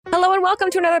Hello and welcome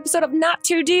to another episode of Not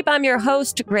Too Deep. I'm your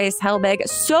host, Grace Helbig.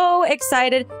 So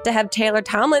excited to have Taylor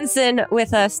Tomlinson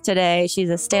with us today. She's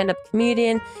a stand-up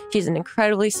comedian. She's an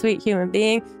incredibly sweet human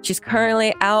being. She's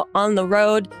currently out on the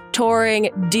road touring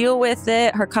Deal With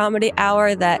It, her comedy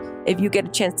hour that if you get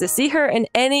a chance to see her in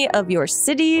any of your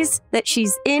cities that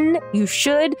she's in, you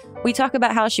should. We talk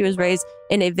about how she was raised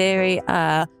in a very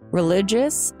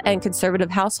religious and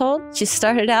conservative household. She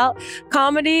started out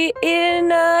comedy in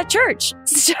church,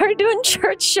 started doing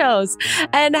church shows,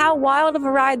 and how wild of a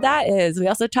ride that is. We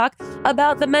also talk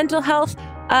about the mental health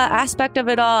aspect of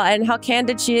it all and how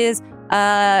candid she is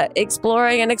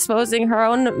exploring and exposing her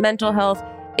own mental health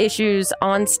issues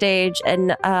on stage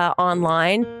and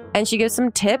online. And she gives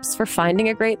some tips for finding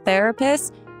a great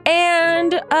therapist.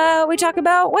 And we talk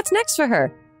about what's next for her.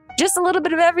 Just a little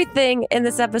bit of everything in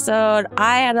this episode.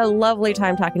 I had a lovely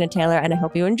time talking to Taylor, and I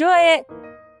hope you enjoy it.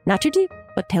 Not Too Deep,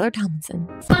 but Taylor Tomlinson.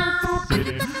 Not too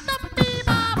deep.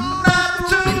 Not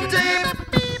too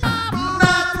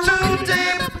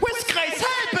deep. With Grace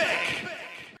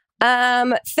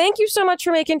Helbig. Thank you so much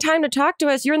for making time to talk to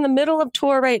us. You're in the middle of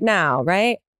tour right now,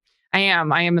 right? I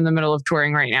am in the middle of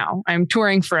touring right now. I'm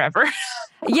touring forever.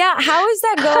 Yeah, how is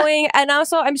that going? And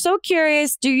also, I'm so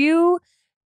curious,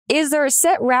 is there a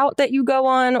set route that you go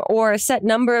on or a set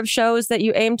number of shows that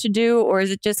you aim to do? Or is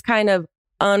it just kind of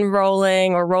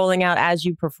unrolling or rolling out as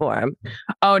you perform?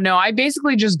 Oh, no, I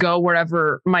basically just go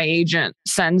wherever my agent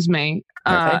sends me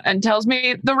and tells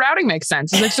me the routing makes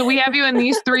sense. He's like, so we have you in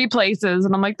these 3 places.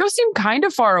 And I'm like, those seem kind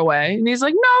of far away. And he's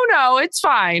like, no, it's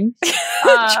fine.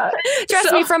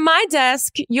 Trust me, from my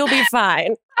desk, you'll be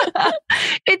fine.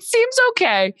 It seems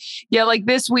okay. Yeah, like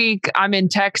this week I'm in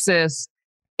Texas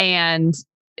and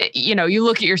you know, you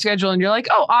look at your schedule and you're like,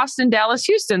 oh, Austin, Dallas,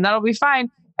 Houston, that'll be fine.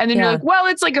 And then you're like, well,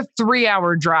 it's like a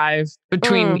 3-hour drive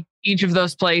between each of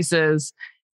those places.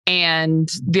 And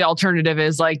the alternative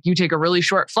is like you take a really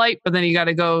short flight, but then you got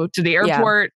to go to the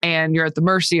airport and you're at the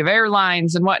mercy of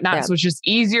airlines and whatnot. Yeah. So it's just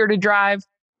easier to drive.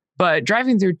 But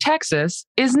driving through Texas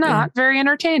is not very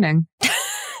entertaining.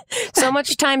 So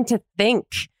much time to think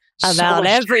about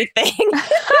everything.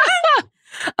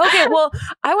 Okay, well,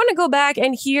 I want to go back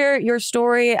and hear your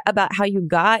story about how you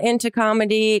got into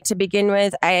comedy to begin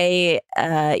with.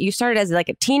 You started as like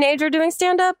a teenager doing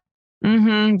stand-up?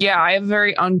 Mm-hmm. Yeah, I have a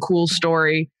very uncool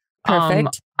story.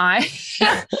 Perfect. My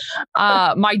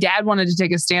dad wanted to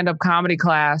take a stand-up comedy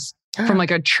class from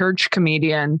like a church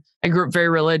comedian. I grew up very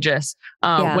religious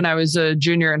when I was a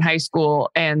junior in high school.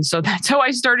 And so that's how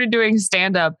I started doing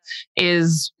stand-up,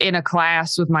 is in a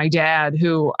class with my dad,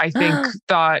 who I think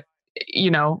thought,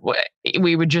 you know,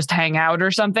 we would just hang out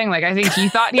or something. Like, I think he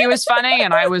thought he was funny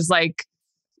and I was like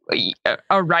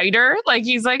a writer. Like,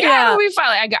 he's like, yeah, we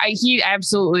finally, he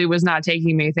absolutely was not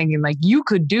taking me thinking like you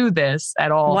could do this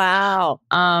at all. Wow.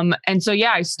 And so,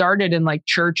 yeah, I started in like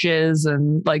churches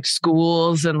and like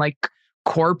schools and like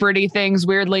corporate-y things,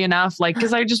 weirdly enough, like,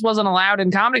 cause I just wasn't allowed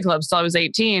in comedy clubs till I was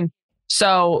 18.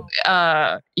 So,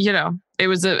 you know, it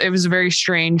was a very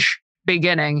strange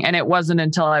beginning. And it wasn't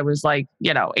until I was like,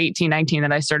 18, 19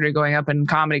 that I started going up in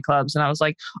comedy clubs. And I was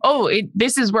like, oh,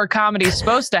 this is where comedy is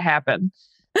supposed to happen.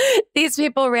 These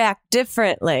people react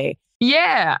differently.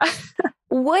 Yeah.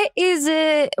 What is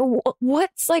it?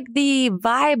 What's like the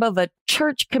vibe of a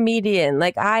church comedian?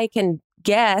 Like, I can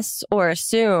guess or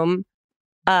assume,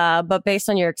 but based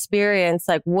on your experience,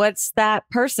 like, what's that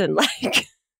person like?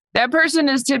 That person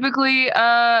is typically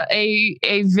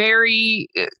a very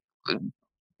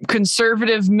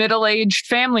conservative middle-aged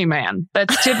family man.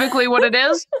 That's typically what it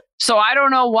is. So I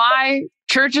don't know why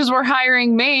churches were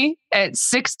hiring me at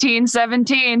 16,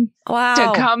 17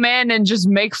 to come in and just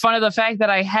make fun of the fact that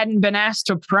I hadn't been asked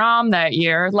to prom that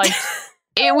year. Like,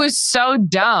 it was so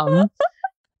dumb.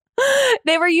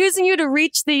 They were using you to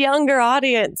reach the younger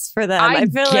audience for them. I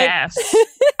guess.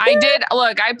 I did.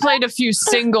 Look, I played a few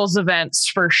singles events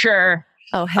for sure.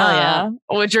 Oh, hell yeah.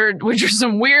 Which are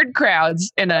some weird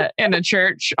crowds in a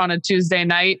church on a Tuesday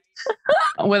night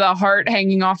with a heart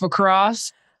hanging off a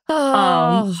cross.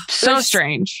 Oh, so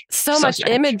strange. So much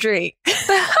strange imagery.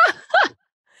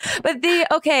 But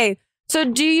so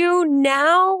do you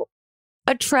now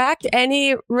attract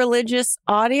any religious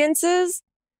audiences,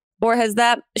 or has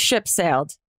that ship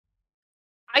sailed?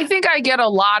 I think I get a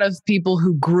lot of people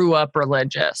who grew up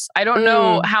religious. I don't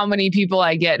know how many people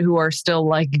I get who are still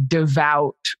like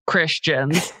devout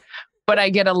Christians, but I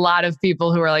get a lot of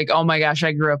people who are like, oh my gosh,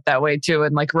 I grew up that way too.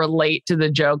 And like relate to the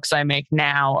jokes I make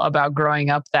now about growing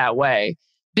up that way,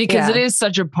 because it is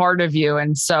such a part of you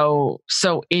and so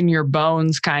in your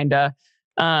bones kind of,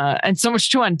 and so much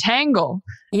to untangle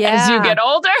as you get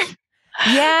older.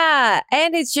 Yeah.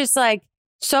 And it's just like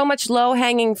so much low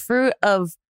hanging fruit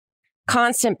of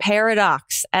constant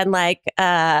paradox and like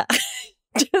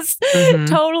just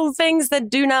total things that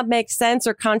do not make sense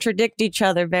or contradict each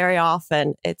other very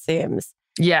often, it seems.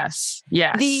 Yes.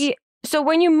 So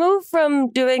when you move from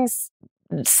doing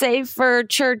safer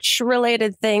church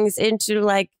related things into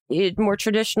like more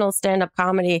traditional stand-up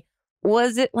comedy,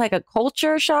 was it like a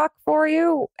culture shock for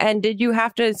you? And did you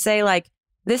have to say like,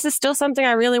 this is still something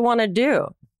I really want to do?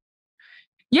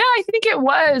 Yeah, I think it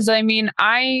was. I mean,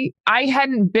 I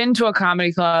hadn't been to a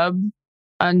comedy club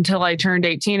until I turned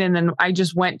 18, and then I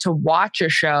just went to watch a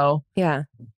show. Yeah.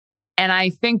 And I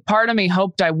think part of me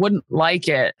hoped I wouldn't like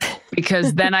it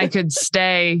because then I could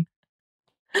stay,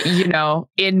 you know,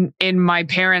 in my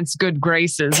parents' good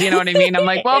graces. You know what I mean? I'm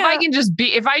like, well,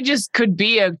 if I just could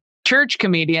be a church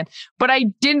comedian, but I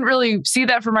didn't really see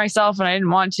that for myself, and I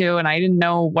didn't want to, and I didn't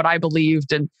know what I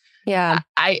believed. And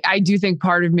I do think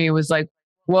part of me was like,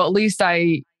 well, at least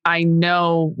I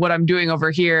know what I'm doing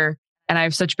over here. And I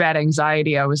have such bad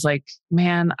anxiety. I was like,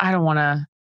 man, I don't want to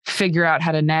figure out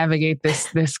how to navigate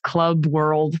this club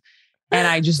world. And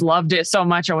I just loved it so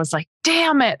much. I was like,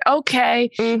 damn it. Okay.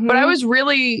 But I was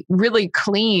really, really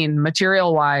clean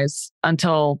material wise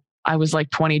until I was like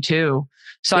 22.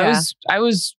 So I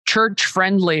was church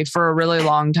friendly for a really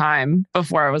long time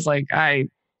before I was like, I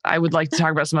would like to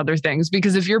talk about some other things,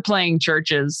 because if you're playing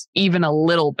churches even a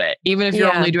little bit, even if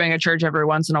you're only doing a church every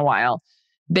once in a while,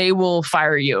 they will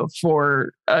fire you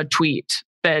for a tweet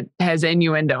that has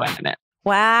innuendo in it.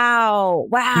 Wow.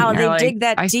 They like, dig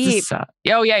that deep.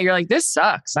 Oh yeah. You're like, this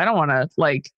sucks. I don't want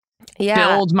to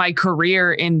build my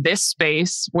career in this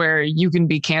space where you can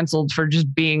be canceled for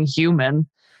just being human.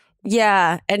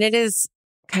 Yeah. And it is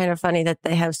kind of funny that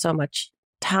they have so much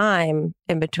time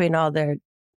in between all their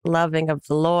loving of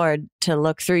the Lord to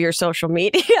look through your social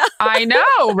media. I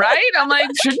know, right? I'm like,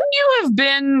 shouldn't you have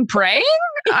been praying?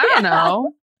 I don't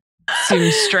know.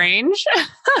 Seems strange.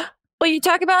 Well, you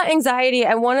talk about anxiety,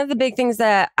 and one of the big things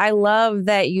that I love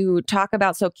that you talk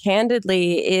about so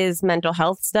candidly is mental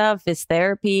health stuff, is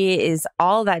therapy, is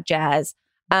all that jazz.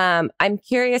 I'm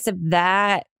curious if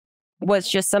that was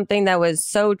just something that was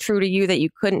so true to you that you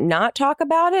couldn't not talk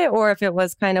about it, or if it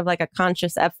was kind of like a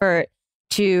conscious effort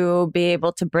to be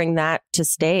able to bring that to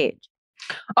stage.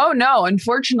 Oh, no.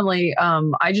 Unfortunately,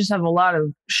 I just have a lot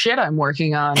of shit I'm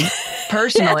working on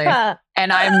personally.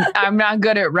 And I'm not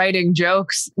good at writing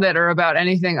jokes that are about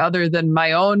anything other than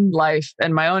my own life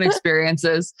and my own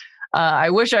experiences. I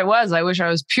wish I was. I wish I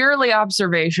was purely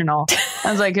observational.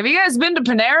 I was like, have you guys been to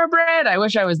Panera Bread? I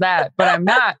wish I was that, but I'm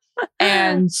not.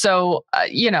 And so,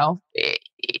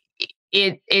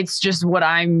 it's just what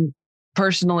I'm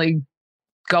personally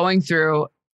going through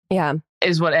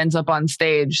is what ends up on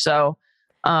stage. So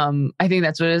I think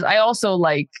that's what it is. I also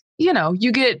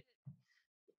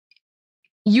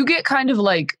you get kind of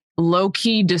like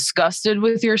low-key disgusted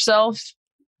with yourself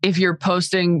if you're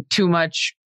posting too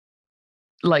much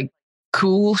like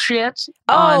cool shit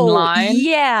online.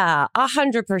 Yeah,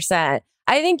 100%.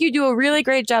 I think you do a really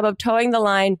great job of towing the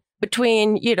line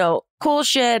between, cool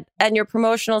shit and your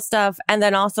promotional stuff, and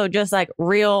then also just like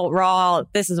real, raw,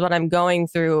 this is what I'm going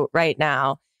through right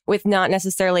now, with not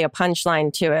necessarily a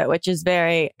punchline to it, which is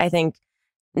very, I think,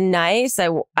 nice.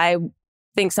 I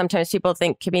think sometimes people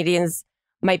think comedians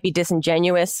might be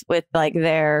disingenuous with like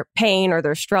their pain or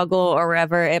their struggle or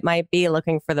wherever it might be,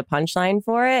 looking for the punchline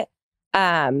for it.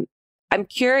 I'm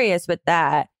curious with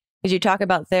that, because you talk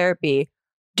about therapy.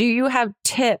 Do you have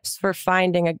tips for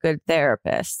finding a good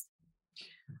therapist?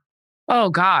 Oh,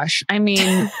 gosh. I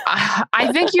mean,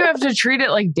 I think you have to treat it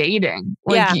like dating.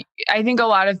 I think a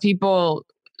lot of people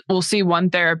will see one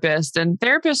therapist, and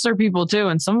therapists are people too.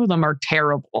 And some of them are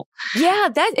terrible. Yeah.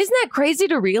 Isn't that crazy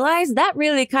to realize? That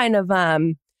really kind of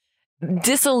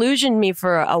disillusioned me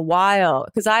for a while,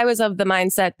 because I was of the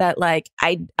mindset that like,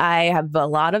 I have a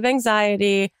lot of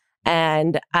anxiety,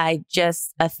 and a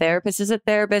therapist is a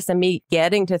therapist, and me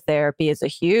getting to therapy is a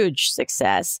huge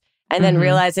success. And then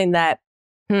realizing that,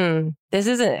 this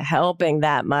isn't helping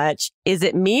that much. Is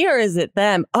it me or is it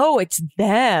them? Oh, it's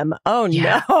them. Oh,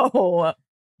 no.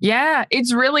 Yeah,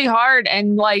 it's really hard.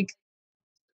 And like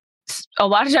a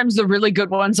lot of times the really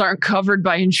good ones aren't covered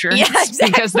by insurance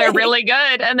because they're really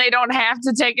good and they don't have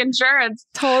to take insurance.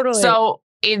 Totally. So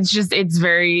it's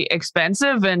very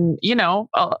expensive. And,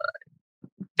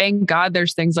 thank God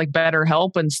there's things like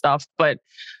BetterHelp and stuff. But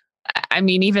I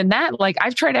mean, even that, like I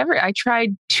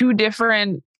tried 2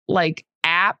 different like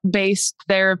app-based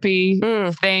therapy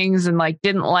things, and like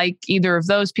didn't like either of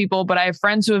those people, but I have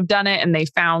friends who have done it and they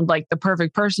found like the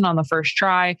perfect person on the first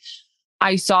try.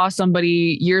 I saw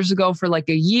somebody years ago for like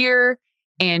a year,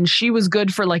 and she was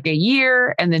good for like a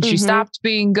year and then she stopped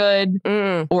being good,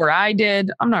 or I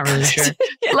did. I'm not really sure.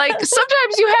 Like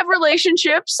sometimes you have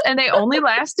relationships and they only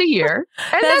last a year,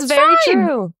 and that's very fine.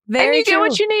 true. And you get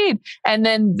what you need. And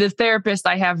then the therapist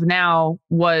I have now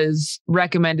was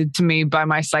recommended to me by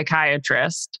my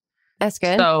psychiatrist. That's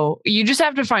good. So you just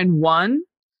have to find one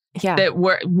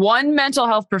one mental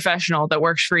health professional that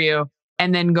works for you,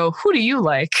 and then go, who do you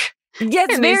like?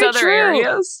 Yes, in these other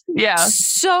areas. Yeah.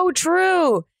 So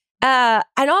true. And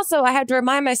also I had to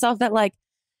remind myself that, like,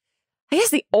 I guess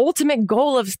the ultimate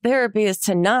goal of therapy is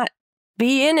to not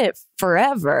be in it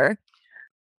forever.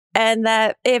 And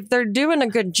that if they're doing a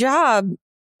good job,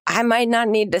 I might not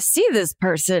need to see this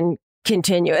person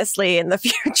continuously in the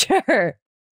future.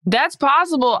 That's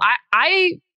possible.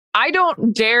 I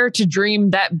don't dare to dream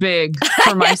that big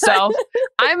for myself.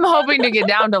 I'm hoping to get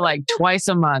down to like twice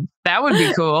a month. That would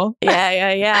be cool.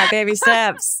 Yeah. Baby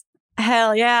steps.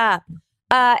 Hell yeah.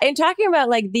 And talking about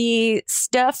like the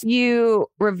stuff you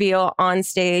reveal on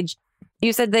stage,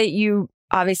 you said that you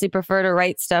obviously prefer to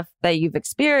write stuff that you've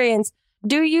experienced.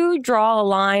 Do you draw a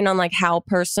line on like how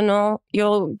personal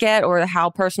you'll get, or how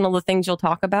personal the things you'll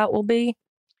talk about will be?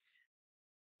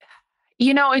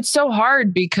 You know, it's so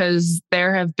hard because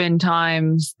there have been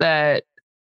times that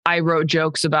I wrote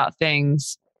jokes about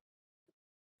things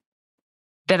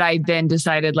that I then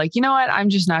decided, like, you know what, I'm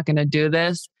just not going to do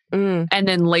this. And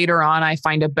then later on, I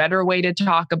find a better way to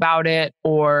talk about it,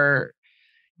 or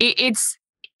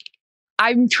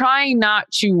I'm trying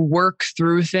not to work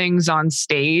through things on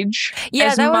stage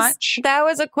as much. That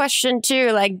was a question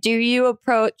too. Like, do you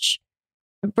approach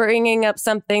bringing up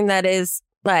something that is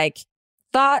like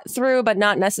thought through but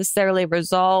not necessarily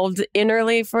resolved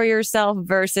innerly for yourself,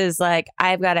 versus like,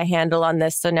 I've got a handle on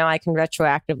this, so now I can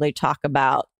retroactively talk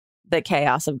about the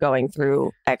chaos of going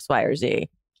through X, Y, or Z?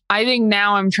 I think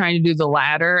now I'm trying to do the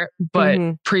latter, but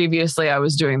previously I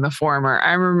was doing the former.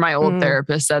 I remember my old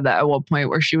therapist said that at one point,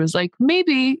 where she was like,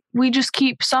 maybe we just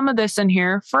keep some of this in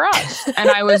here for us. And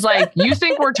I was like, you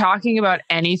think we're talking about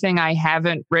anything I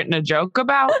haven't written a joke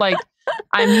about? Like,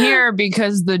 I'm here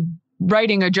because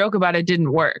writing a joke about it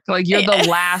didn't work. Like, you're the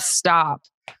last stop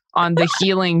on the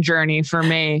healing journey for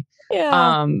me.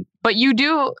 Yeah. But you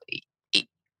do,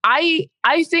 I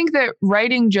think that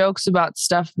writing jokes about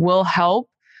stuff will help,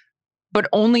 but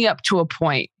only up to a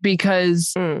point,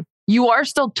 because you are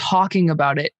still talking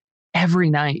about it every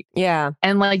night. Yeah.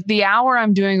 And like the hour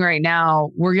I'm doing right now,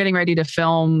 we're getting ready to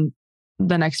film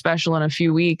the next special in a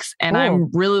few weeks. And I'm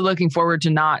really looking forward to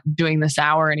not doing this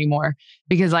hour anymore,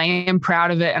 because I am proud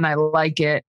of it and I like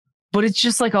it. But it's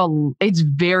just like it's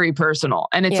very personal,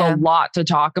 and it's a lot to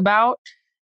talk about.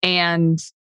 And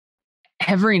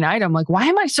every night I'm like, why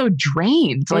am I so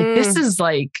drained? Like, this is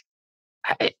like,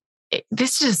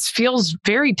 this just feels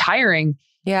very tiring.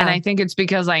 Yeah. And I think it's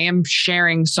because I am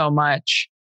sharing so much.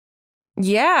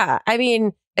 Yeah. I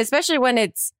mean, especially when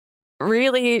it's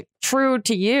really true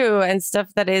to you and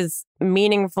stuff that is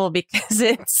meaningful, because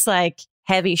it's like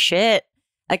heavy shit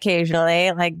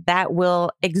occasionally, like that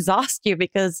will exhaust you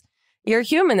because you're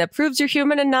human. That proves you're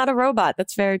human and not a robot.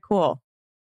 That's very cool.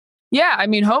 Yeah. I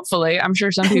mean, hopefully, I'm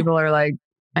sure some people are like,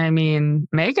 I mean,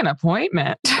 make an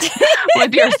appointment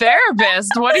with your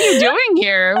therapist. What are you doing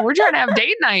here? We're trying to have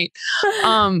date night.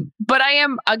 But I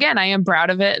am proud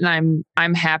of it, and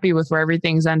I'm happy with where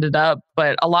everything's ended up.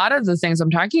 But a lot of the things I'm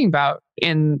talking about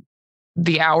in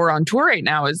the hour on tour right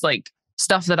now is like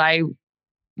stuff that I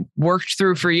worked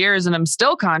through for years and I'm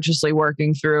still consciously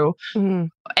working through,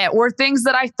 or things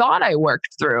that I thought I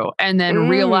worked through and then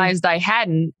realized I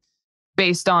hadn't,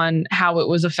 based on how it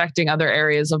was affecting other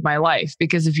areas of my life.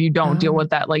 Because if you don't deal with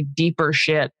that like deeper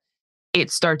shit, it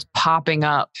starts popping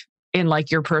up in like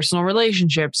your personal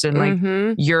relationships and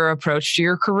like your approach to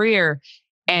your career.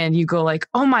 And you go like,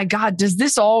 oh my God, does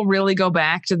this all really go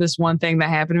back to this one thing that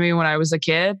happened to me when I was a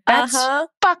kid? That's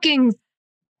fucking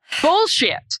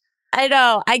bullshit. I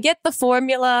know. I get the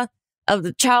formula of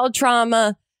the child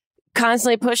trauma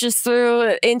constantly pushes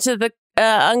through into the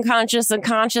unconscious and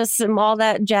conscious and all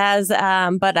that jazz.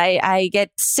 But I get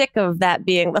sick of that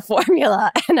being the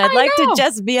formula. And I'd like to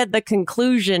just be at the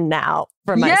conclusion now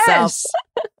for myself.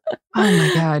 Oh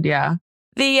my God. Yeah.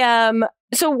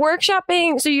 So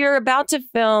workshopping, so you're about to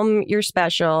film your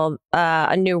special,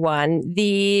 a new one.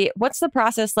 What's the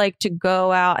process like to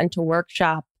go out and to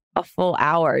workshop a full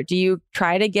hour? Do you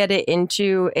try to get it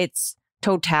into its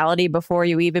totality before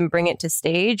you even bring it to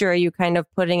stage, or are you kind of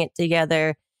putting it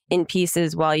together in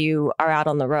pieces while you are out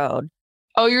on the road?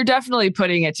 Oh, you're definitely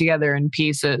putting it together in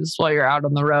pieces while you're out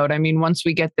on the road. I mean, once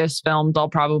we get this filmed,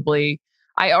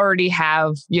 I already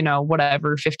have,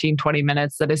 whatever, 15, 20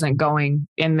 minutes that isn't going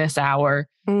in this hour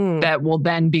that will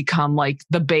then become like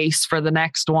the base for the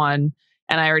next one.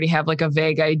 And I already have like a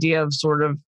vague idea of sort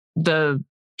of the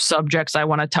subjects I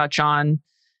want to touch on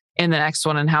in the next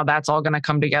one and how that's all going to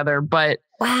come together. But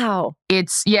wow,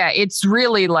 it's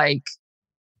really like,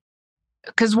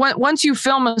 because once you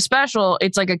film a special,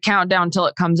 it's like a countdown till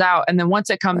it comes out. And then once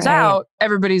it comes out,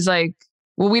 everybody's like,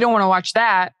 well, we don't want to watch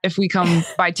that if we come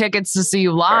buy tickets to see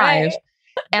you live.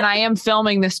 And I am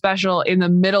filming this special in the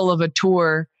middle of a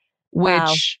tour,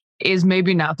 which is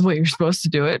maybe not the way you're supposed to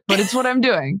do it, but it's what I'm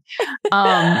doing.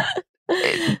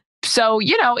 So,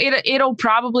 it'll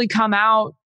probably come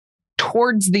out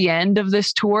towards the end of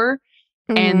this tour.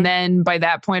 And then by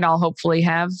that point, I'll hopefully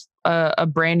have a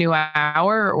brand new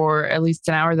hour, or at least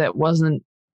an hour that wasn't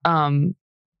the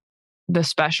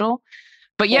special.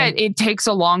 But it takes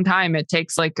a long time. It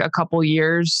takes like a couple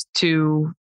years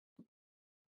to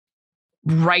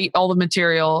write all the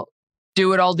material,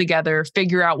 do it all together,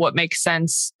 figure out what makes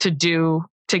sense to do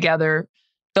together.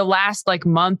 The last like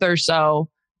month or so,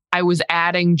 I was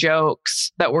adding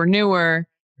jokes that were newer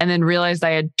and then realized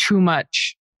I had too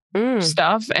much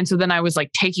stuff. And so then I was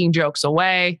like taking jokes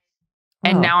away.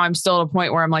 And now I'm still at a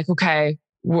point where I'm like, okay,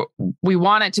 we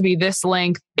want it to be this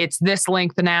length. It's this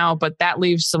length now, but that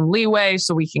leaves some leeway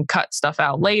so we can cut stuff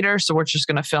out later. So we're just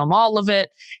going to film all of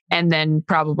it and then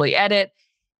probably edit.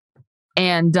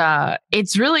 And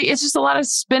it's just a lot of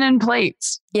spinning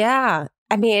plates. Yeah.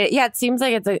 I mean, it seems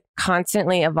like it's a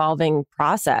constantly evolving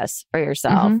process for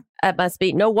yourself. It must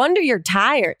be. No wonder you're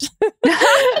tired.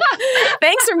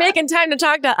 Thanks for making time to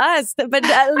talk to us. But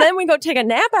then we go take a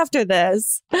nap after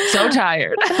this. So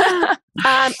tired.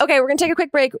 Okay, we're going to take a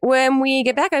quick break. When we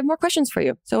get back, I have more questions for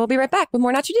you. So we'll be right back with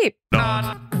more Not Too Deep.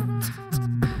 Not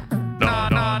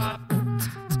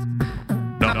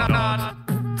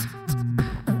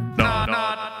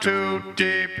Too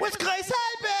Deep with Grace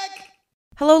Helbig.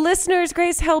 Hello, listeners.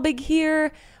 Grace Helbig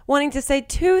here, wanting to say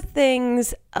two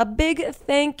things. A big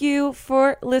thank you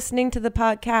for listening to the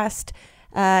podcast.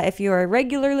 If you're a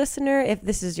regular listener, if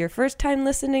this is your first time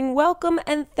listening, welcome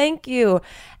and thank you.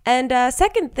 And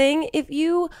second thing, if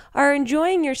you are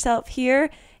enjoying yourself here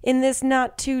in this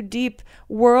Not Too Deep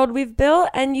world we've built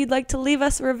and you'd like to leave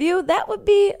us a review, that would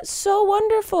be so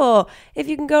wonderful. If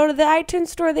you can go to the iTunes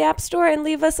store, the App Store, and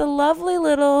leave us a lovely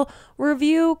little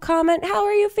review, comment. How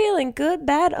are you feeling? Good,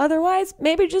 bad, otherwise?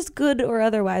 Maybe just good or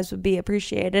otherwise would be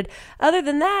appreciated. Other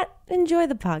than that, enjoy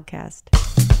the podcast.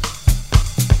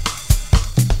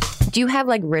 Do you have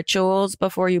like rituals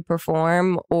before you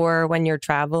perform or when you're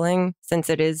traveling, since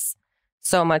it is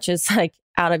so much is like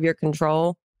out of your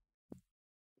control?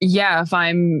 Yeah, if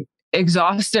I'm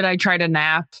exhausted, I try to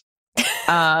nap,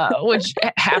 which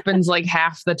happens like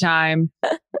half the time.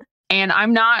 And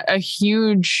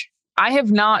I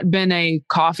have not been a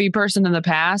coffee person in the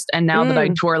past. And now that I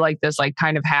tour like this, I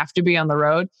kind of have to be on the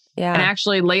road. Yeah. And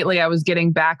actually lately I was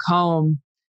getting back home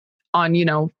on,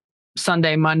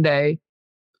 Sunday, Monday,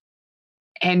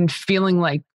 and feeling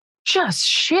like just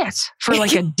shit for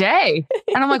like a day.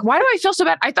 And I'm like, why do I feel so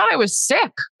bad? I thought I was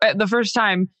sick the first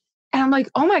time. And I'm like,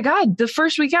 oh my God, the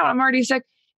first week out, I'm already sick.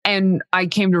 And I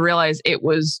came to realize it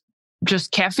was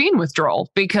just caffeine withdrawal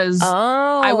because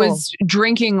I was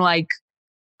drinking like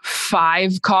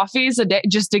 5 coffees a day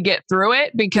just to get through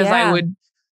it because I would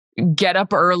get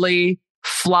up early,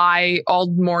 fly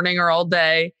all morning or all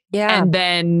day, and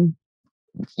then,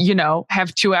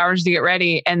 have 2 hours to get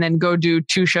ready and then go do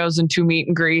 2 shows and 2 meet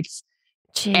and greets.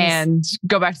 Jeez. And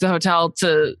go back to the hotel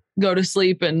to go to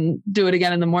sleep and do it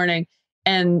again in the morning.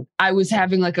 And I was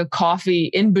having like a coffee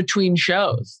in between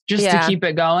shows just to keep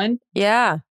it going.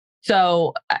 Yeah.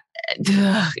 So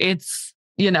it's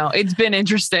been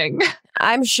interesting.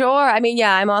 I'm sure. I mean,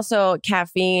 I'm also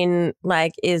caffeine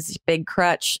is big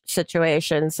crutch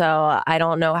situation. So I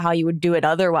don't know how you would do it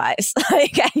otherwise.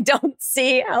 I don't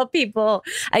see how people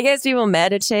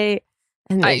meditate.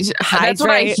 And that's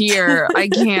what I hear. I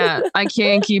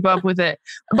can't keep up with it.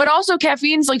 But also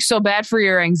caffeine's so bad for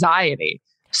your anxiety.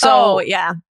 So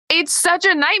it's such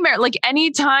a nightmare. Like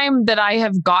any time that I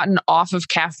have gotten off of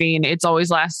caffeine, it's always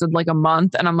lasted like a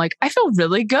month. And I'm like, I feel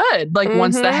really good. Like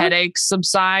once the headaches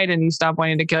subside and you stop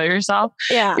wanting to kill yourself,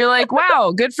 you're like,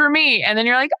 wow, good for me. And then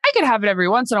you're like, I could have it every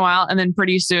once in a while. And then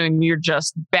pretty soon you're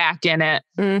just back in it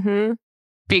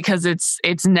because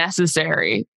it's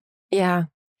necessary. Yeah.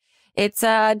 It's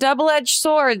a double-edged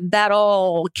sword, that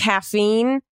old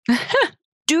caffeine.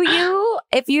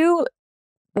 If you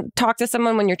talk to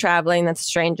someone when you're traveling that's a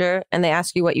stranger and they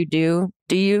ask you what you do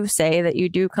you say that you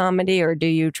do comedy or do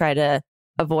you try to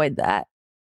avoid that?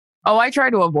 Oh, I try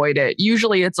to avoid it.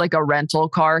 Usually it's like a rental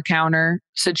car counter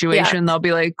situation. They'll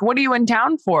be like, what are you in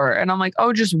town for? And I'm like,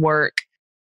 oh, just work.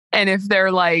 And if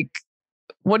they're like,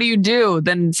 what do you do?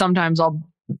 Then sometimes I'll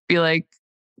be like,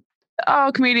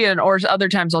 oh, comedian. Or other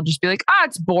times I'll just be like,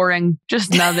 it's boring.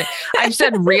 Just nothing. I've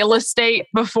said real estate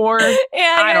before.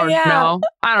 I don't know.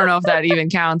 I don't know if that even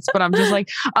counts, but I'm just like,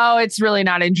 oh, it's really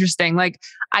not interesting. Like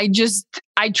I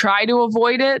try to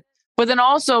avoid it, but then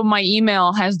also my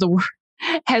email has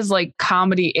like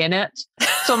comedy in it.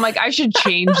 So I'm like, I should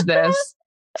change this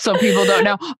so people don't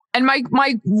know. And my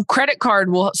credit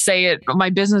card will say it. My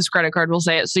business credit card will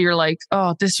say it. So you're like,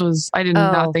 oh, I did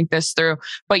not think this through.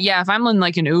 But yeah, if I'm in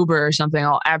like an Uber or something,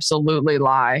 I'll absolutely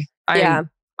lie. I'm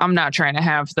not trying to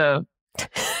have the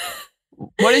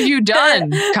what have you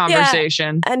done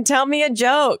conversation. And tell me a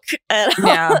joke.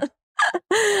 Yeah.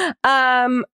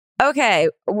 Okay,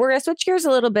 we're going to switch gears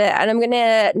a little bit, and I'm going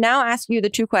to now ask you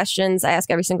the 2 questions I ask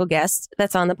every single guest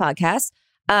that's on the podcast.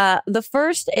 The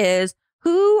first is,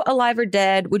 who, alive or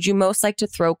dead, would you most like to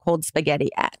throw cold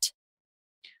spaghetti at?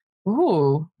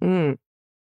 Ooh.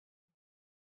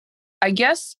 I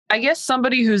guess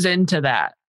somebody who's into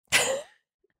that.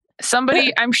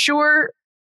 Somebody, I'm sure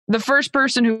the first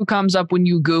person who comes up when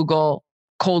you Google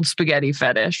cold spaghetti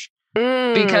fetish,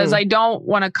 because I don't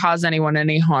want to cause anyone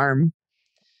any harm.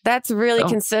 That's really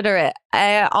considerate.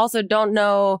 I also don't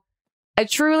know. I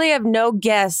truly have no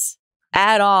guess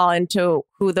at all into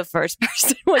who the first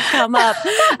person would come up.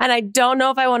 And I don't know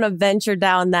if I want to venture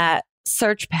down that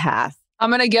search path.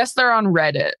 I'm going to guess they're on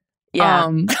Reddit.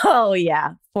 Yeah. Oh,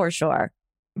 yeah, for sure.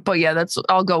 But yeah,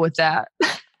 I'll go with that.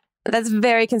 That's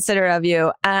very considerate of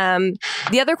you.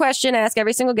 The other question I ask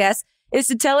every single guest is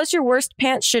to tell us your worst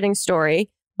pants shitting story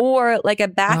or like a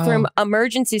bathroom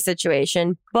emergency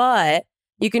situation, but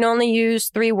you can only use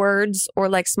 3 words or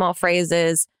like small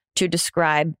phrases to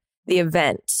describe the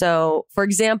event. So, for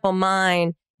example,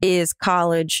 mine is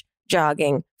college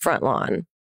jogging front lawn.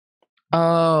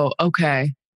 Oh,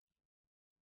 okay.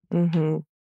 Mm-hmm.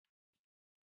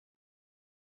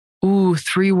 Ooh,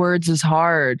 3 words is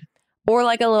hard. Or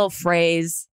like a little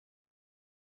phrase.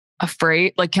 A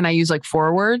phrase? Like, can I use like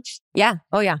 4 words? Yeah.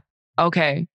 Oh, yeah.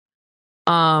 Okay.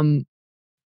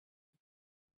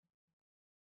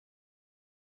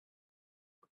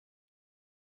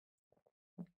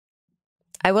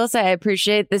 I will say I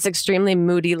appreciate this extremely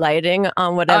moody lighting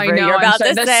on whatever you're about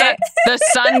to say. The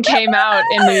sun came out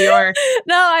in New York.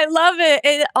 No, I love it.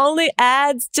 It only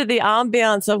adds to the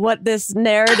ambiance of what this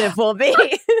narrative will be.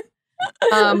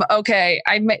 Okay,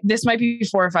 this might be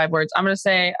 4 or 5 words. I'm going to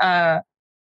say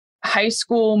high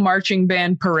school marching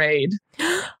band parade.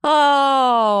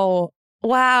 Oh,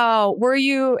 wow. Were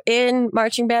you in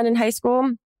marching band in high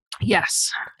school?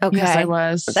 Yes. Okay. Yes, I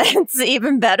was. That's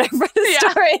even better for the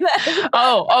story then.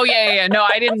 Oh, yeah. No,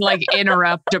 I didn't like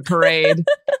interrupt a parade.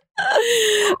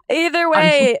 Either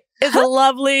way, it's a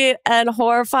lovely and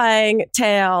horrifying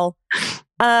tale.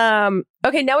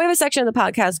 Okay, now we have a section of the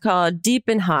podcast called Deep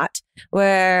and Hot,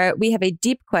 where we have a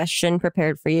deep question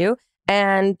prepared for you.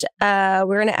 And we're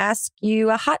going to ask you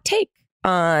a hot take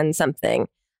on something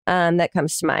that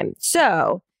comes to mind.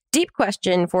 So, deep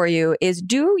question for you is,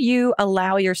 do you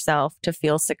allow yourself to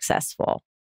feel successful?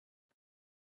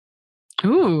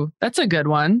 Ooh, that's a good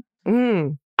one.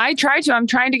 I try to. I'm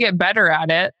trying to get better at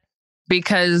it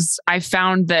because I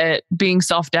found that being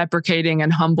self-deprecating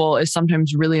and humble is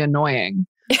sometimes really annoying.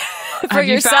 For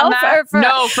yourself or for...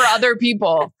 No, for other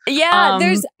people. Yeah,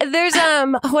 there's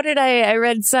what did I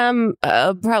read some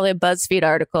probably a BuzzFeed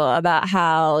article about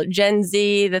how Gen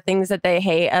Z, the things that they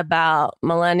hate about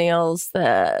millennials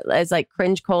is like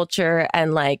cringe culture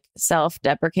and like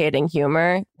self-deprecating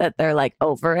humor, that they're like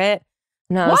over it.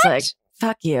 And I was like,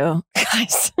 fuck you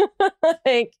guys.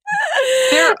 Like,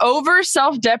 they're over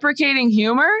self-deprecating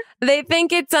humor? They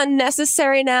think it's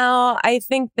unnecessary now. I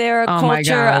think they're a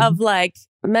culture of like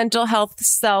mental health,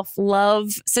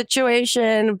 self-love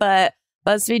situation, but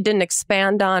BuzzFeed didn't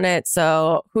expand on it.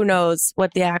 So who knows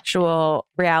what the actual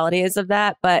reality is of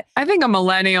that. But I think a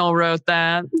millennial wrote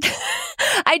that.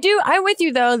 I'm with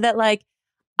you though, that like,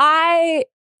 I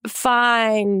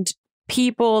find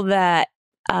people that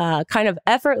kind of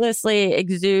effortlessly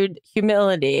exude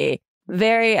humility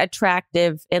very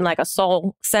attractive in like a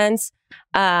soul sense.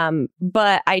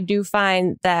 But I do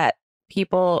find that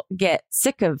people get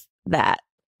sick of that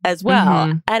as well.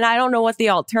 Mm-hmm. And I don't know what the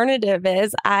alternative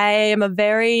is. I am a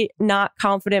very not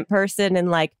confident person in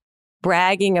like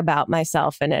bragging about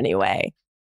myself in any way.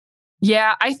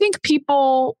 Yeah, I think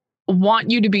people want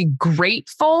you to be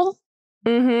grateful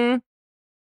and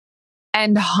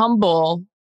humble,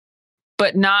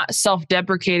 but not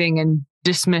self-deprecating and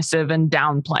dismissive and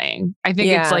downplaying. I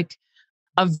think it's like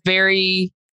a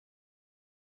very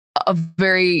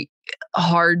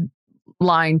hard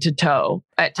line to toe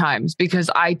at times, because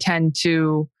I tend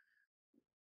to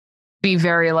be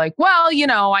very like, well, you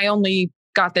know, I only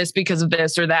got this because of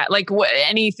this or that, like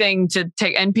anything to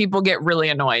take, and people get really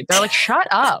annoyed. They're like, shut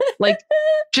up, like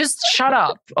just shut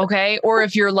up. Okay. Or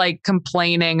if you're like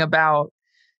complaining about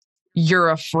you're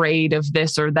afraid of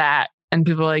this or that, and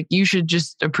people are like, you should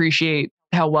just appreciate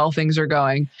how well things are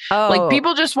going. Like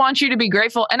people just want you to be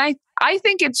grateful. And I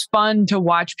think it's fun to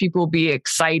watch people be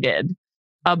excited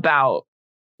about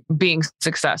being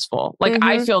successful. Like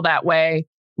I feel that way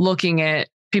looking at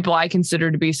people I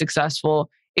consider to be successful,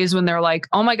 is when they're like,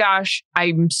 oh my gosh,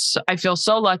 I feel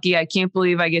so lucky. I can't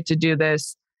believe I get to do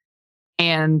this.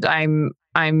 And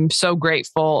I'm so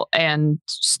grateful and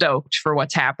stoked for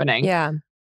what's happening. Yeah.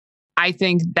 I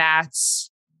think that's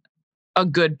a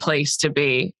good place to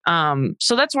be.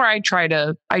 So that's where I try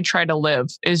to live,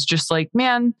 is just like,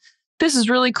 man, this is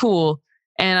really cool.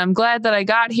 And I'm glad that I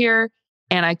got here,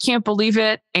 and I can't believe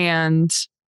it. And,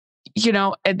 you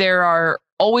know, there are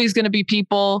always going to be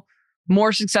people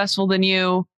more successful than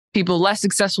you, people less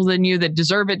successful than you that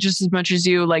deserve it just as much as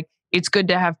you. Like, it's good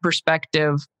to have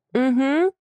perspective,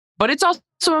 but it's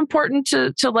also important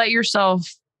to let yourself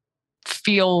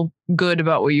feel good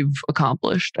about what you've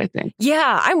accomplished, I think.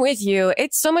 Yeah, I'm with you.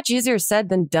 It's so much easier said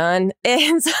than done.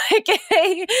 It's like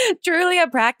truly a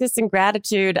practice in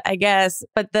gratitude, I guess.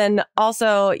 But then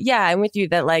also, yeah, I'm with you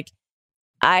that like,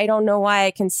 I don't know why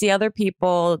I can see other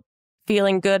people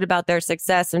feeling good about their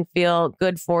success and feel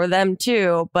good for them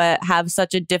too, but have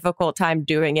such a difficult time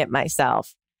doing it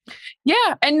myself.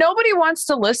 Yeah. And nobody wants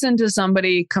to listen to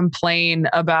somebody complain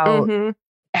about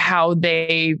how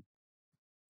they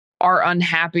are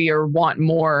unhappy or want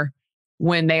more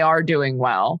when they are doing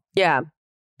well. Yeah.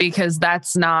 Because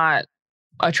that's not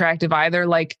attractive either.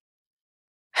 Like,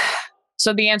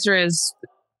 so the answer is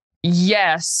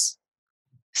yes.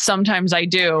 Sometimes I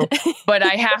do, but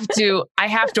I have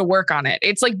to work on it.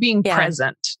 It's like being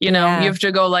present, you know, you have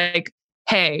to go like,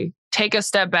 hey, take a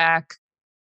step back,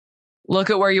 look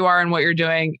at where you are and what you're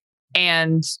doing,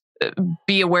 and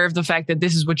be aware of the fact that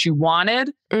this is what you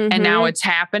wanted and now it's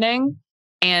happening,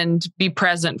 and be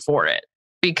present for it,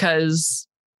 because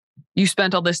you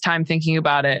spent all this time thinking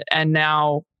about it and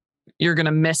now you're going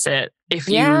to miss it if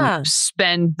you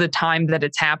spend the time that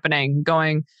it's happening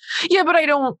going, yeah, but I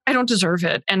don't deserve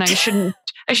it. And I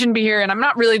shouldn't be here. And I'm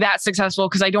not really that successful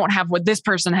because I don't have what this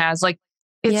person has. Like,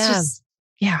 it's just,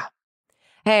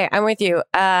 Hey, I'm with you.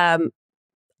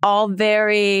 All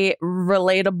very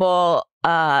relatable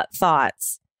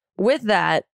thoughts. With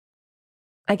that,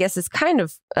 I guess it's kind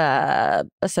of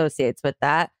associates with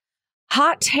that.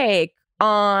 Hot take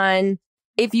on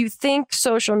if you think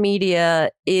social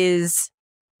media is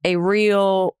a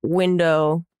real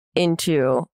window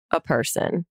into a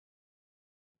person.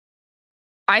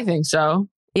 I think so.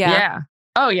 Yeah.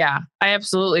 Oh, yeah. I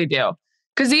absolutely do.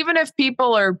 Because even if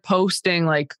people are posting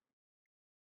like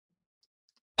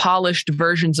polished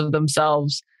versions of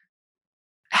themselves,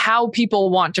 how people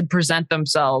want to present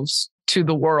themselves to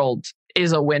the world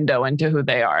is a window into who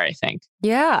they are, I think.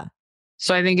 Yeah.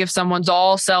 So I think if someone's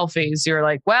all selfies, you're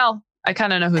like, well, I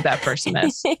kind of know who that person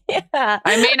is. I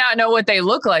may not know what they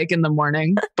look like in the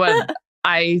morning, but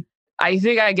I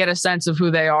think I get a sense of who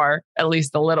they are, at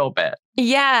least a little bit.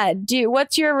 Yeah.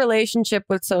 What's your relationship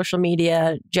with social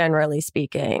media, generally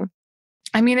speaking?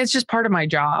 I mean, it's just part of my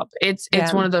job. It's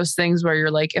one of those things where you're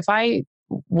like, if I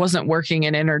wasn't working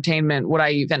in entertainment, would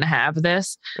I even have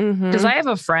this? Because I have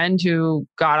a friend who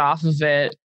got off of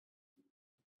it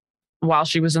while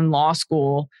she was in law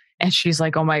school. And she's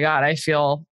like, oh my God, I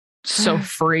feel so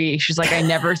free. She's like, I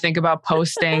never think about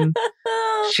posting.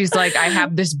 She's like, I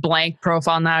have this blank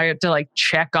profile now. I have to like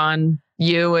check on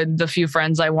you and the few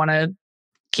friends I want to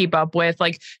keep up with.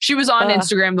 Like, she was on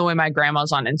Instagram the way my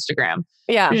grandma's on Instagram.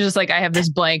 Yeah. She's just like, I have this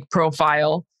blank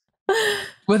profile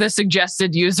with a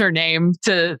suggested username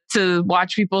to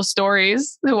watch people's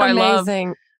stories who I love.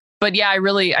 But yeah, I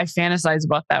fantasize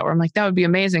about that, where I'm like, that would be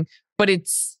amazing. But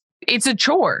it's a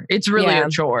chore. It's really a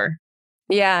chore.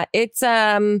 Yeah. It's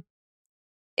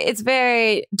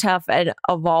very tough and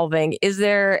evolving. Is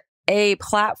there a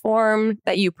platform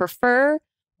that you prefer,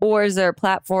 or is there a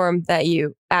platform that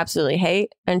you absolutely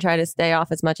hate and try to stay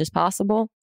off as much as possible?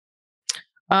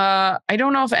 I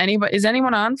don't know if is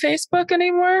anyone on Facebook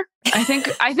anymore? I think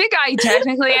I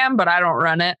technically am, but I don't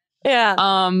run it. Yeah.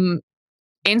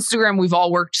 Instagram, we've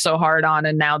all worked so hard on,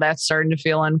 and now that's starting to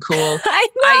feel uncool. I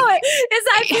know.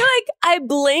 I feel like I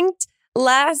blinked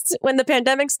when the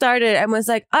pandemic started and was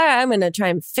like, all right, I'm going to try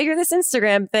and figure this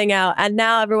Instagram thing out. And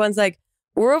now everyone's like,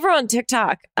 we're over on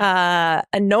TikTok,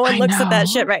 and no one looks at that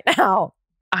shit right now.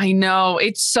 I know.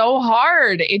 It's so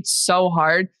hard. It's so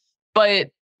hard.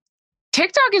 But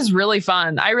TikTok is really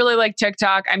fun. I really like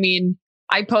TikTok. I mean,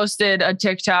 I posted a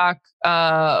TikTok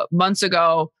months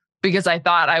ago because I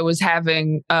thought I was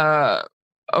having reoccurring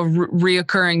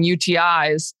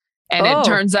UTIs. And it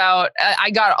turns out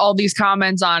I got all these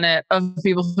comments on it of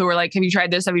people who were like, have you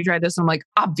tried this? Have you tried this? I'm like,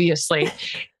 obviously.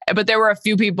 But there were a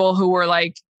few people who were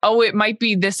like, oh, it might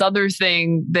be this other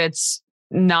thing that's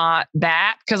not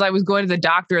that. Because I was going to the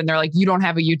doctor and they're like, you don't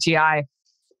have a UTI.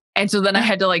 And so then I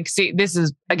had to like see, this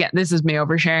is me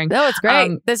oversharing. No, it's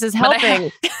great. This is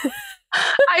helping.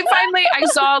 I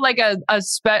saw like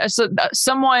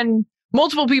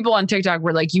multiple people on TikTok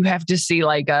were like, you have to see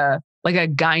like a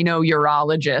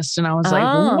gyno-urologist. And I was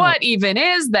like, what even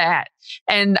is that?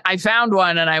 And I found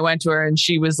one and I went to her and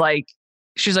she's like,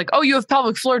 oh, you have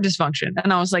pelvic floor dysfunction.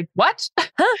 And I was like, what?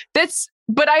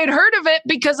 But I had heard of it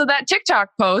because of that TikTok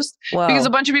post. Whoa. Because a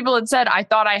bunch of people had said, I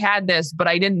thought I had this, but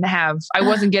I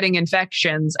wasn't getting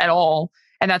infections at all.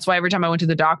 And that's why every time I went to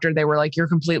the doctor, they were like, you're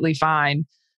completely fine.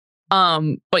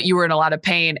 But you were in a lot of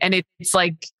pain. And it's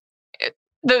like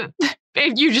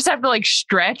you just have to like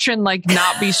stretch and like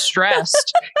not be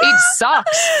stressed. It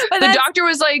sucks. The doctor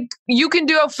was like, you can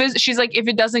do she's like, if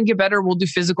it doesn't get better, we'll do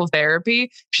physical therapy.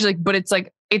 She's like, but it's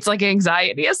like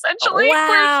anxiety essentially.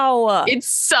 Wow. It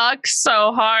sucks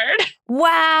so hard.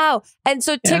 Wow. And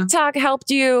so TikTok helped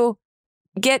you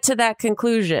get to that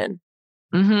conclusion.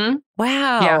 Mm-hmm.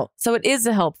 Wow. Yeah. So it is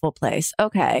a helpful place.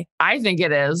 Okay. I think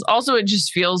it is. Also, it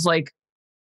just feels like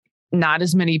not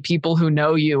as many people who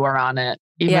know you are on it.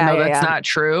 Even though that's not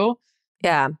true.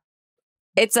 Yeah.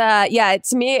 It's to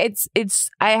me, it's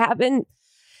I haven't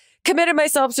committed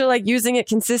myself to like using it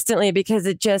consistently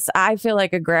because I feel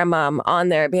like a grandmom on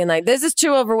there being like, this is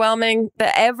too overwhelming.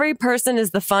 That every person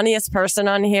is the funniest person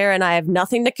on here and I have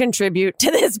nothing to contribute to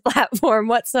this platform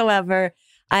whatsoever.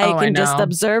 I can just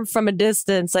observe from a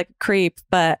distance like a creep,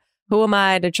 but who am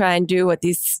I to try and do what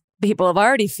these people have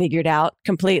already figured out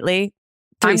completely?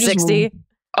 360.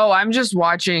 I'm just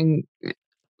watching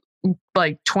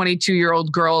like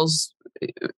 22-year-old girls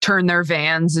turn their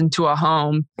vans into a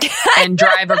home and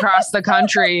drive across the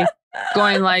country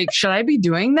going like, should I be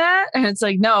doing that? And it's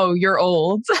like, no, you're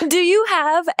old. Do you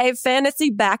have a fantasy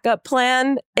backup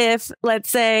plan if, let's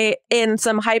say, in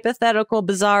some hypothetical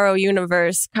bizarro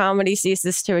universe, comedy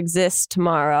ceases to exist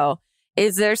tomorrow?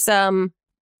 Is there some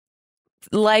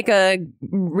like a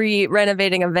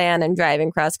renovating a van and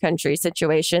driving cross country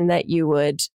situation that you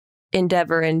would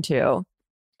endeavor into?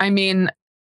 I mean,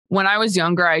 when I was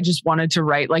younger, I just wanted to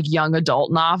write like young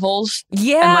adult novels.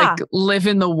 Yeah. And like live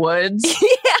in the woods.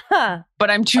 Yeah. But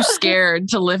I'm too scared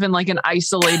to live in like an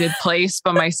isolated place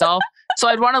by myself. So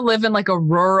I'd want to live in like a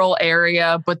rural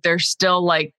area, but there's still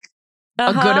like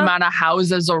a good amount of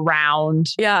houses around.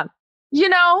 Yeah. You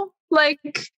know, like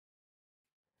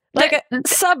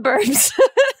suburbs.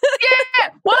 Yeah.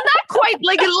 Well, not quite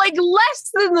like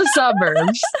less than the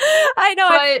suburbs. I know.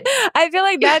 But I feel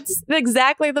like that's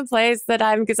exactly the place that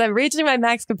because I'm reaching my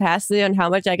max capacity on how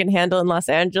much I can handle in Los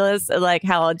Angeles, like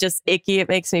how just icky it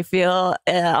makes me feel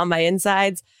on my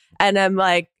insides. And I'm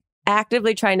like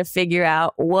actively trying to figure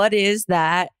out what is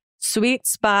that sweet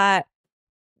spot,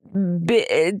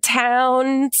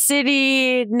 town,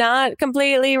 city, not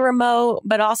completely remote,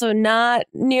 but also not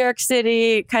New York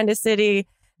City kind of city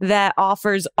that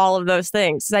offers all of those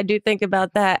things. So I do think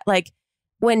about that, like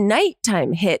when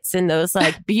nighttime hits in those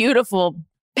like beautiful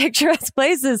picturesque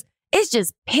places, it's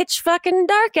just pitch fucking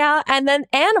dark out, and then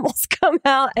animals come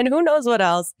out, and who knows what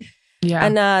else. Yeah,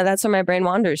 and that's where my brain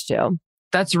wanders to.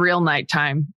 That's real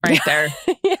nighttime right there.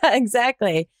 Yeah,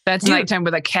 exactly. That's nighttime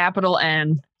with a capital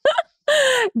N.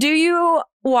 Do you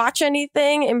watch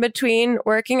anything in between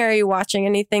working? Are you watching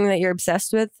anything that you're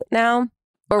obsessed with now?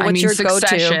 Or what's your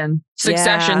Succession. go-to?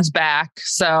 Succession's back.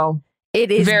 So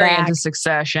it is very back. Into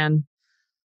Succession.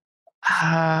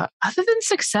 Other than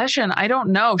Succession, I don't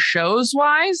know. Shows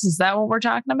wise, is that what we're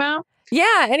talking about?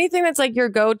 Yeah, anything that's like your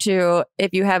go-to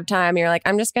if you have time. You're like,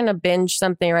 I'm just gonna binge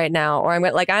something right now, or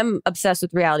I'm obsessed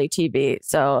with reality TV,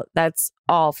 so that's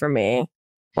all for me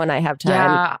when I have time.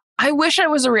 Yeah, I wish I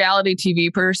was a reality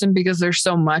TV person because there's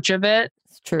so much of it.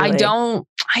 Truly.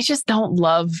 I just don't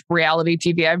love reality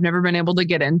TV. I've never been able to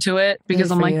get into it because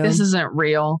I'm like, this isn't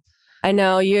real. I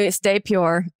know. You stay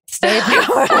pure. Stay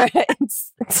pure.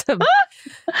 It's a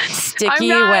sticky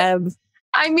web.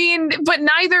 I mean, but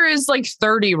neither is like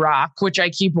 30 Rock, which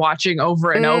I keep watching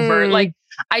over and over. Like,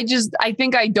 I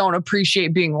think I don't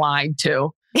appreciate being lied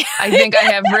to. I think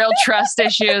I have real trust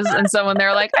issues. And so when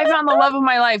they're like, I found the love of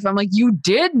my life, I'm like, you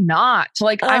did not.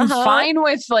 Like, I'm fine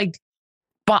with like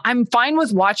I'm fine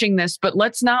with watching this, but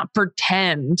let's not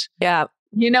pretend. Yeah.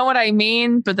 You know what I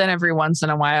mean? But then every once in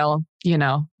a while,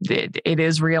 it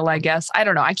is real, I guess. I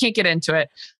don't know. I can't get into it.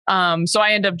 So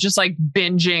I end up just like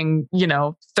binging,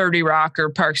 30 Rock or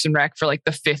Parks and Rec for like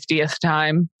the 50th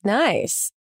time.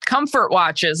 Nice. Comfort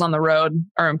watches on the road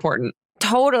are important.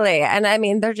 Totally. And I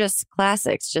mean, they're just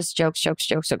classics, just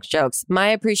jokes. My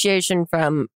appreciation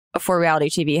for reality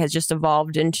TV has just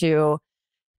evolved into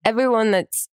everyone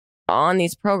that's on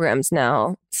these programs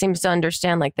now seems to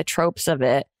understand like the tropes of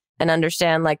it and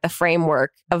understand like the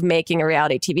framework of making a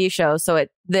reality TV show. So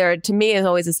there to me is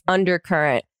always this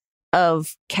undercurrent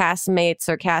of castmates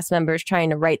or cast members trying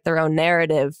to write their own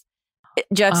narrative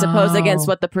juxtaposed against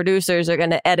what the producers are going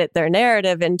to edit their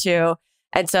narrative into.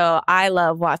 And so I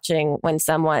love watching when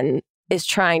someone is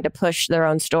trying to push their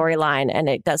own storyline and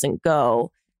it doesn't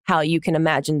go how you can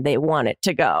imagine they want it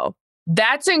to go.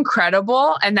 That's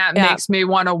incredible. And that makes me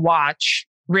want to watch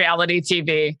reality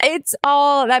TV.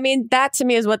 That to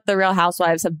me is what the Real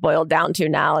Housewives have boiled down to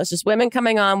now. It's just women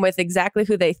coming on with exactly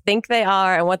who they think they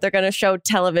are and what they're going to show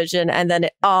television. And then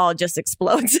it all just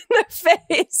explodes in their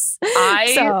face.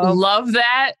 I love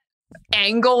that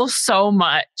angle so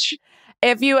much.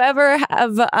 If you ever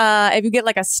have, if you get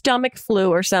like a stomach flu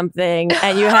or something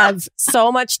and you have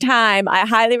so much time, I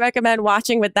highly recommend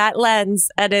watching with that lens,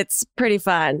 and it's pretty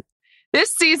fun.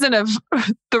 This season of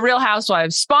The Real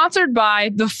Housewives, sponsored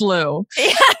by the flu.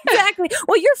 Yeah, exactly.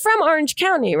 Well, you're from Orange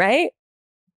County, right?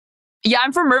 Yeah,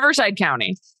 I'm from Riverside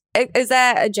County. Is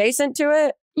that adjacent to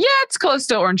it? Yeah, it's close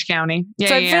to Orange County. Yeah,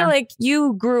 so I feel like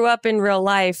you grew up in real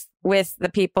life with the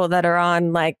people that are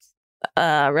on like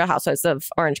Real Housewives of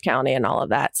Orange County and all of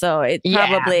that. So it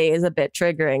probably is a bit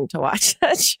triggering to watch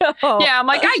that show. Yeah, I'm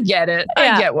like, I get it.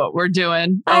 I get what we're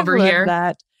doing over here.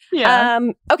 That. Yeah.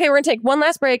 Okay, we're going to take one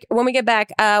last break. When we get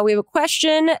back, we have a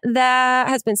question that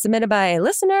has been submitted by a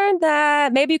listener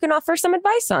that maybe you can offer some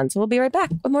advice on. So we'll be right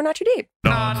back with more Not Too Deep.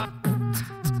 Not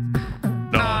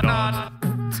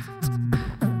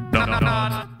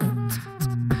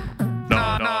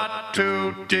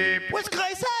Too Deep with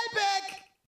Grace Helbig.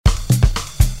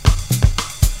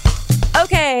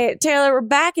 Okay, Taylor, we're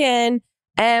back in,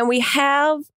 and we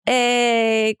have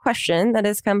a question that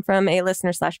has come from a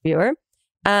listener/viewer.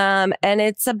 And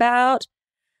it's about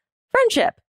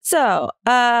friendship. So,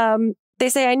 they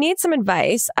say, I need some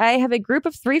advice. I have a group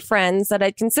of 3 friends that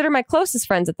I consider my closest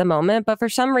friends at the moment, but for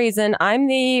some reason, I'm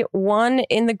the one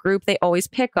in the group they always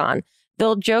pick on.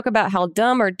 They'll joke about how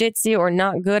dumb or ditzy or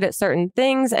not good at certain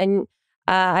things, and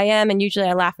I am, and usually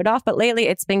I laugh it off, but lately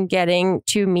it's been getting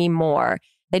to me more.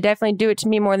 They definitely do it to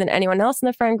me more than anyone else in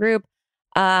the friend group.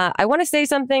 I want to say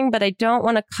something, but I don't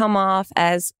want to come off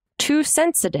as too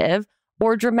sensitive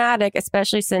or dramatic,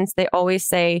 especially since they always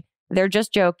say they're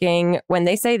just joking when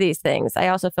they say these things. I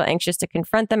also feel anxious to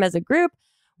confront them as a group.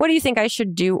 What do you think I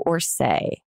should do or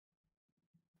say?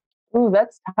 Ooh,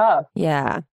 that's tough.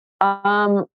 Yeah.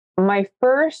 My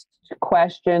first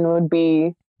question would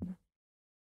be,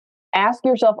 ask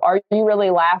yourself, are you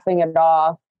really laughing it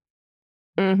off?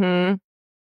 Mm-hmm.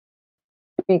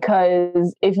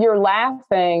 Because if you're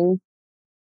laughing,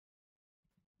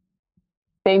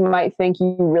 they might think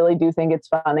you really do think it's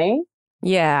funny.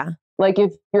 Yeah. Like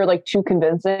if you're like too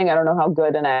convincing, I don't know how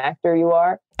good an actor you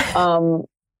are.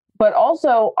 But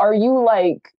also, are you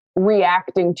like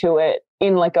reacting to it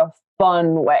in like a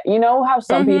fun way? You know how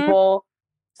some people,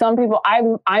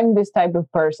 I'm this type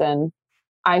of person,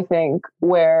 I think,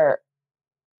 where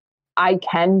I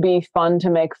can be fun to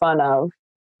make fun of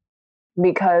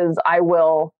because I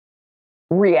will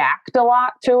react a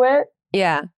lot to it.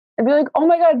 Yeah. I'd be like, oh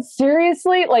my God,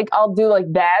 seriously? Like, I'll do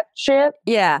like that shit.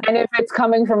 Yeah. And if it's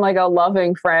coming from like a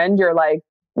loving friend, you're like,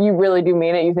 you really do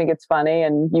mean it. You think it's funny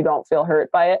and you don't feel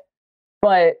hurt by it.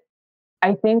 But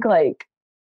I think like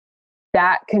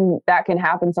that can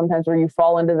happen sometimes where you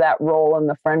fall into that role in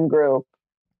the friend group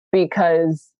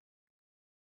because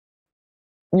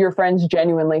your friends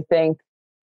genuinely think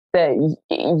that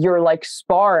you're like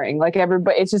sparring, like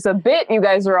everybody, it's just a bit you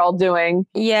guys are all doing.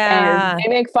 Yeah. And they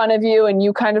make fun of you and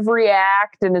you kind of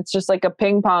react and it's just like a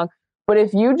ping pong. But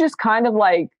if you just kind of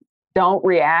like don't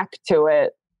react to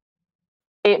it,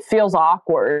 it feels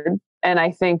awkward. And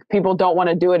I think people don't want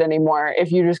to do it anymore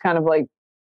if you just kind of like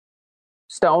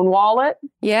stonewall it.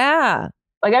 Yeah.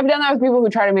 Like I've done that with people who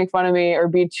try to make fun of me or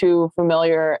be too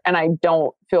familiar and I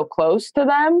don't feel close to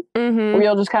them. Mm-hmm. Where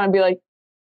you'll just kind of be like,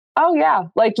 oh yeah,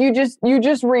 like you just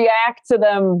react to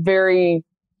them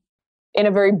in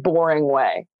a very boring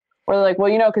way. Or like, well,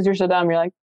 because you're so dumb. You're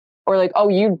like, or like, oh,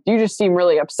 you just seem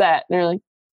really upset. And you're like,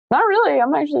 not really.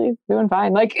 I'm actually doing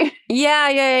fine. Like,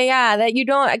 yeah. That you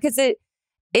don't, because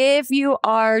if you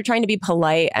are trying to be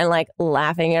polite and like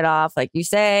laughing it off, like you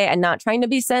say, and not trying to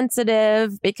be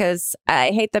sensitive, because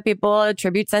I hate that people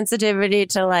attribute sensitivity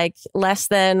to like less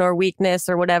than or weakness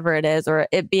or whatever it is, or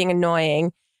it being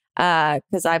annoying.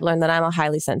 Because I've learned that I'm a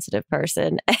highly sensitive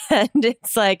person. And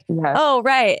it's like, oh,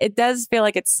 right. It does feel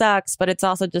like it sucks, but it's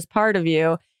also just part of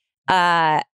you.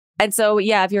 And so,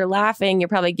 yeah, if you're laughing, you're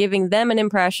probably giving them an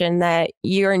impression that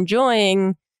you're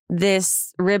enjoying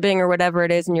this ribbing or whatever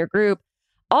it is in your group.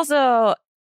 Also,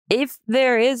 if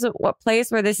there is a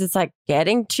place where this is like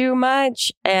getting too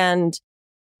much, and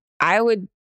I would,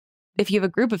 if you have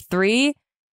a group of 3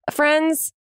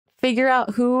 friends, figure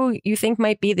out who you think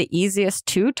might be the easiest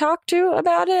to talk to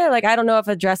about it. Like, I don't know if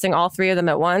addressing all 3 of them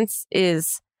at once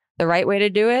is the right way to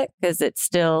do it, because it's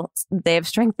still, they have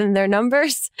strengthened their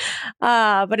numbers.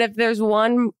 But if there's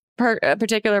one a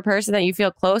particular person that you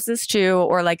feel closest to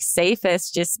or like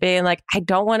safest, just being like, I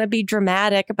don't want to be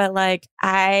dramatic, but like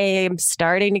I am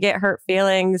starting to get hurt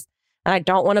feelings and I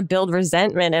don't want to build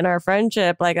resentment in our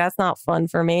friendship. Like, that's not fun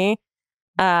for me.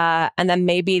 And then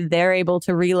maybe they're able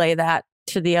to relay that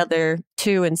to the other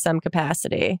 2 in some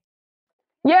capacity.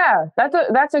 Yeah, that's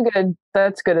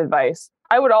good advice.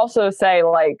 I would also say,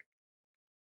 like,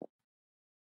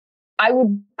 I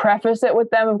would preface it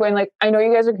with them of going like, I know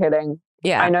you guys are kidding.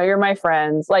 Yeah. I know you're my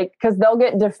friends. Like, because they'll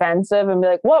get defensive and be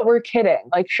like, what? We're kidding.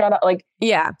 Like, shut up. Like,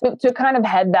 yeah. To kind of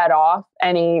head that off,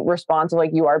 any response of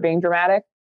like, you are being dramatic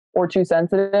or too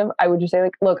sensitive, I would just say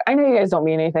like, look, I know you guys don't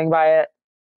mean anything by it.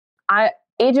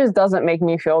 It just doesn't make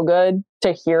me feel good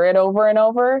to hear it over and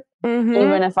over,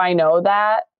 even if I know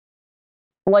that.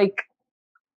 Like,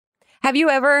 have you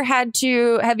ever had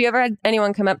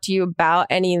anyone come up to you about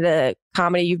any of the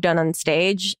comedy you've done on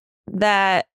stage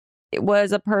that it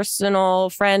was a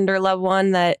personal friend or loved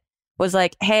one that was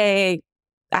like, hey,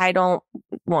 I don't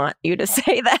want you to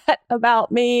say that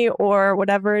about me or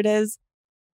whatever it is?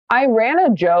 I ran a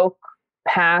joke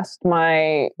past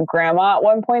my grandma at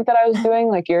one point that I was doing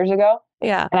like years ago.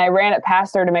 Yeah. And I ran it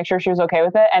past her to make sure she was okay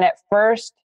with it. And at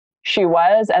first she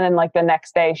was. And then like the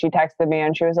next day she texted me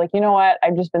and she was like, you know what?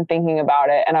 I've just been thinking about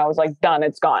it. And I was like, done.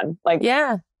 It's gone. Like,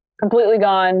 yeah, completely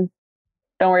gone.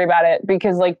 Don't worry about it.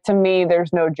 Because like, to me,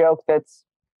 there's no joke that's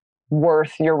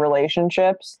worth your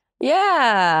relationships.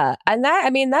 Yeah. And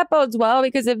that bodes well,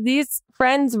 because if these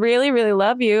friends really, really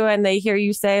love you and they hear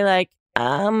you say like,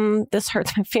 this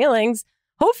hurts my feelings,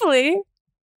 hopefully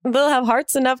they'll have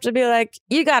hearts enough to be like,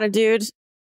 you got it, dude.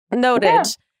 Noted. Yeah.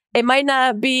 It might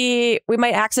not be, we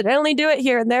might accidentally do it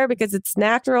here and there because it's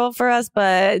natural for us,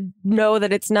 but know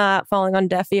that it's not falling on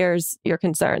deaf ears, your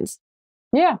concerns.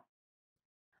 Yeah.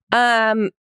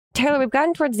 Taylor, we've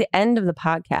gotten towards the end of the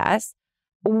podcast.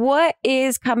 What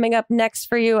is coming up next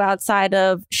for you outside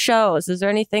of shows? Is there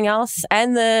anything else?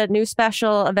 And the new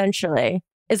special eventually.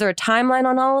 Is there a timeline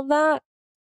on all of that?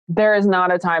 There is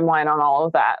not a timeline on all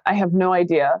of that. I have no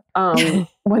idea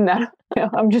when that,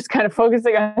 I'm just kind of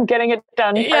focusing on getting it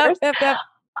done first. Yep.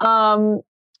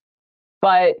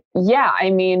 But yeah, I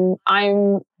mean,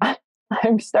 I'm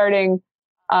starting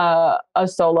a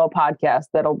solo podcast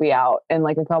that'll be out in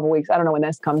like a couple weeks. I don't know when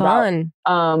this comes out.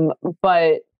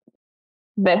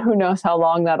 But who knows how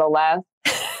long that'll last.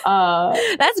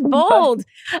 That's bold.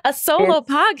 A solo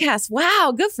podcast.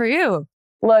 Wow, good for you.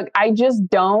 Look, I just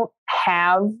don't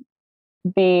have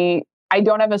a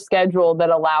schedule that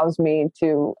allows me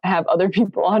to have other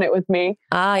people on it with me.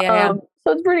 So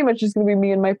it's pretty much just going to be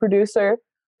me and my producer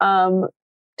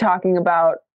talking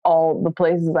about all the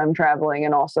places I'm traveling,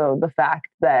 and also the fact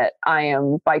that I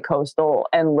am bi-coastal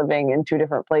and living in 2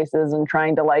 different places and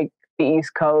trying to like the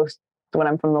East Coast when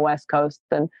I'm from the West Coast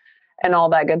and all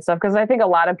that good stuff. Because I think a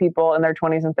lot of people in their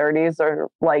 20s and 30s are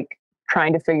like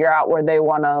trying to figure out where they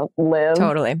want to live.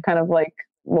 Totally. Kind of like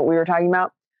what we were talking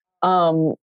about.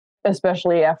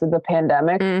 Especially after the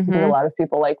pandemic, a lot of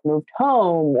people like moved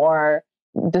home or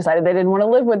decided they didn't want to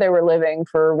live where they were living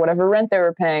for whatever rent they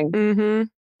were paying.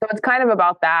 So it's kind of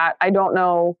about that. I don't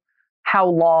know how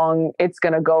long it's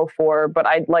going to go for, but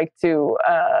I'd like to,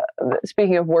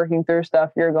 speaking of working through stuff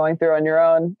you're going through on your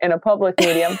own in a public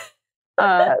medium,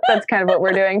 that's kind of what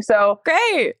we're doing. So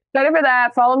great. Excited for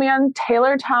that. Follow me on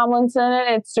Taylor Tomlinson on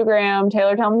Instagram,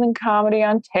 Taylor Tomlinson Comedy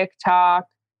on TikTok,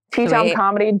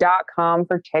 ttomcomedy.com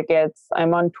for tickets.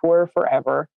 I'm on tour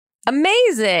forever.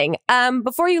 Amazing.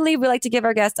 Before you leave, we like to give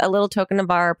our guests a little token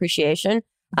of our appreciation.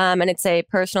 And it's a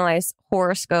personalized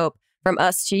horoscope from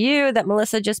us to you that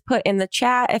Melissa just put in the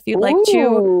chat if you'd like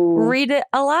to read it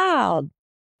aloud.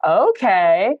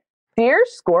 Okay. Dear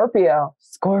Scorpio,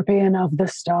 Scorpion of the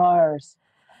stars.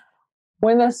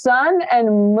 When the sun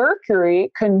and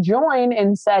Mercury conjoin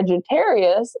in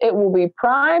Sagittarius, it will be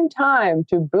prime time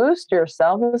to boost your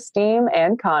self-esteem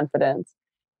and confidence.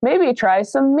 Maybe try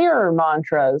some mirror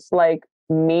mantras like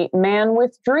meet man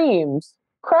with dreams,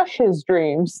 crush his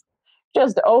dreams,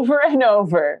 just over and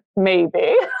over,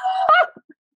 maybe.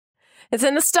 It's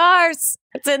in the stars.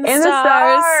 It's in the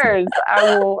stars.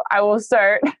 I will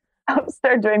start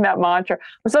doing that mantra.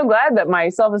 I'm so glad that my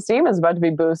self-esteem is about to be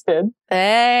boosted.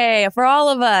 Hey, for all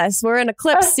of us, we're in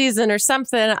eclipse season or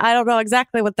something. I don't know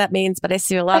exactly what that means, but I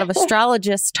see a lot of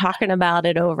astrologists talking about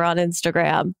it over on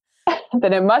Instagram.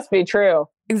 Then it must be true.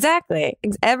 Exactly.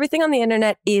 Everything on the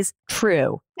internet is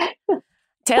true.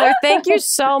 Taylor, thank you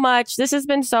so much. This has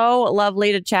been so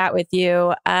lovely to chat with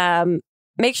you.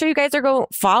 Make sure you guys are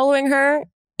following her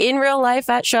in real life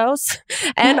at shows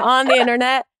and on the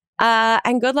internet.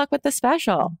 And good luck with the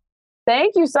special.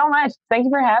 Thank you so much. Thank you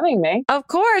for having me. Of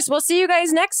course. We'll see you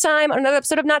guys next time on another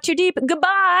episode of Not Too Deep.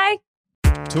 Goodbye.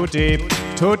 Too deep,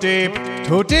 too deep,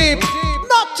 too deep,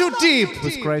 not too deep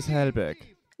with Grace Helbig.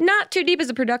 Not Too Deep is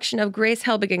a production of Grace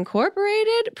Helbig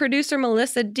Incorporated, producer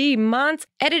Melissa D. Montz,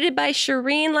 edited by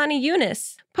Shireen Lani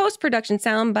Yunus, post-production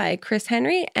sound by Chris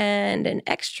Henry, and an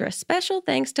extra special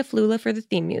thanks to Flula for the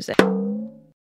theme music.